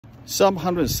Psalm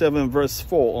 107 verse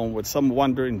 4 onward. Some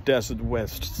wander in desert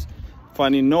wastes,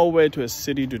 finding no way to a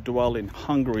city to dwell in,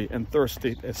 hungry and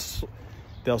thirsty, as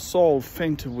their soul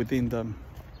fainted within them.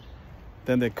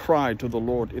 Then they cried to the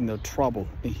Lord in their trouble,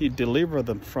 and he delivered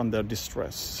them from their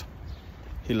distress.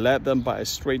 He led them by a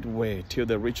straight way till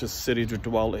they reached a city to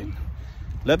dwell in.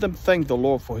 Let them thank the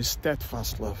Lord for his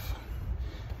steadfast love,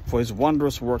 for his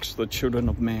wondrous works to the children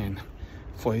of man,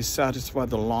 for he satisfied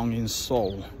the longing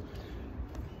soul,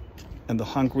 and the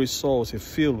hungry souls he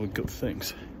filled with good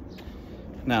things.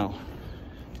 Now,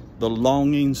 the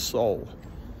longing soul,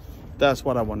 that's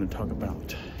what I want to talk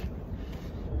about.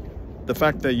 The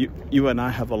fact that you and I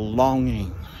have a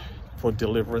longing for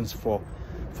deliverance, for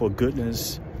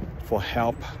goodness, for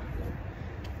help,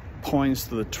 points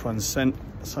to the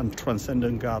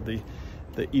transcendent God, the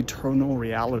eternal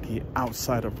reality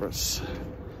outside of us.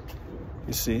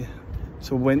 You see?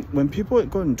 So when people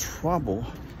go in trouble,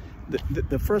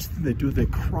 the first thing they do, they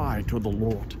cry to the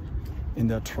Lord in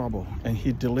their trouble, and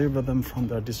he delivered them from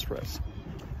their distress.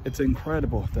 It's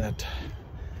incredible that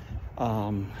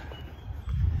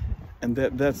and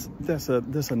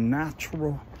there's a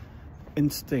natural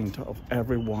instinct of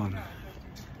everyone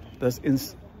that's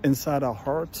inside our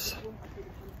hearts,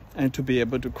 and to be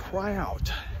able to cry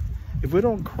out. If we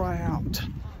don't cry out,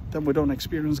 then we don't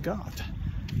experience God.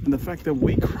 And the fact that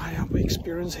we cry out, we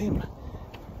experience him.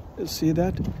 You see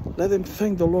that? Let them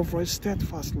thank the Lord for his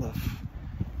steadfast love.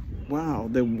 Wow,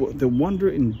 they wander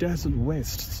in desert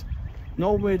wastes,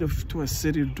 no way to a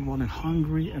city to dwell in,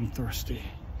 hungry and thirsty.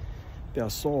 Their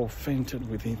soul fainted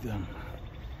within them.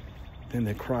 Then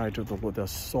they cried to the Lord. Their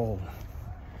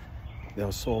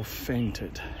soul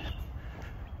fainted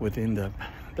within them.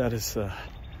 That's the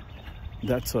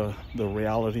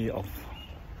reality of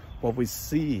what we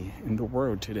see in the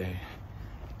world today.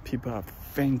 People are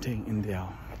fainting in their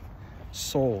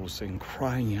souls and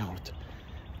crying out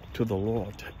to the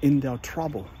Lord in their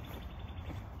trouble.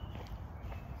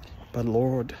 But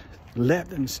Lord, led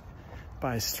them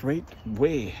by a straight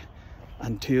way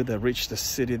until they reached the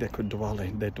city they could dwell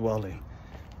in. They dwell in.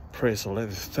 Praise the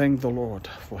Lord. Thank the Lord,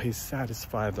 for he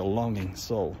satisfied the longing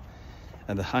soul,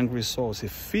 and the hungry souls he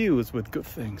fills with good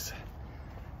things.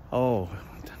 Oh,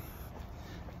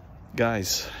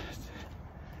 guys,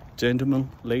 gentlemen,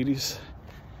 ladies,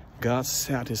 God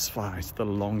satisfies the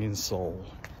longing soul.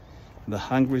 The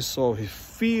hungry soul he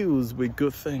fills with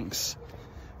good things.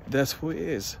 That's who he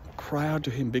is. Cry out to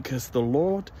him, because the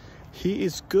Lord, he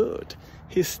is good.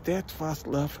 His steadfast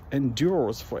love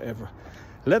endures forever.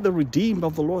 Let the redeemed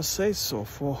of the Lord say so,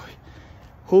 for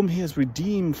whom he has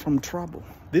redeemed from trouble.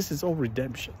 This is all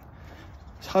redemption.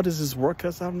 How does this work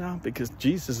us out now? Because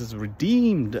Jesus has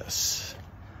redeemed us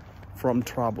from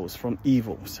troubles, from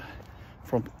evils,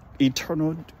 from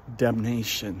eternal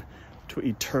damnation to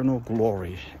eternal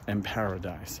glory and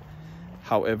paradise.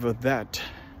 However,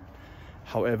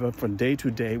 from day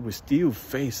to day, we still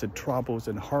face the troubles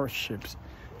and hardships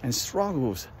and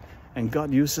struggles, and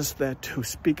God uses that to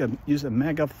use a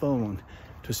megaphone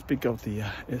to speak of the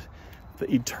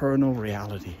eternal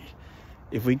reality.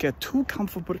 If we get too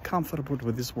comfortable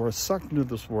with this world, sucked into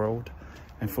this world,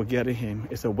 and forgetting him,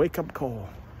 it's a wake-up call.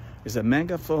 It's a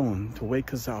megaphone to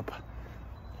wake us up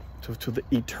to the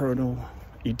eternal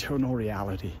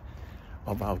reality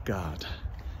of our God.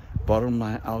 Bottom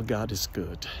line, our God is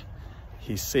good.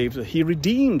 He saves us. He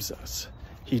redeems us.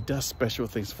 He does special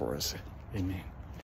things for us. Amen.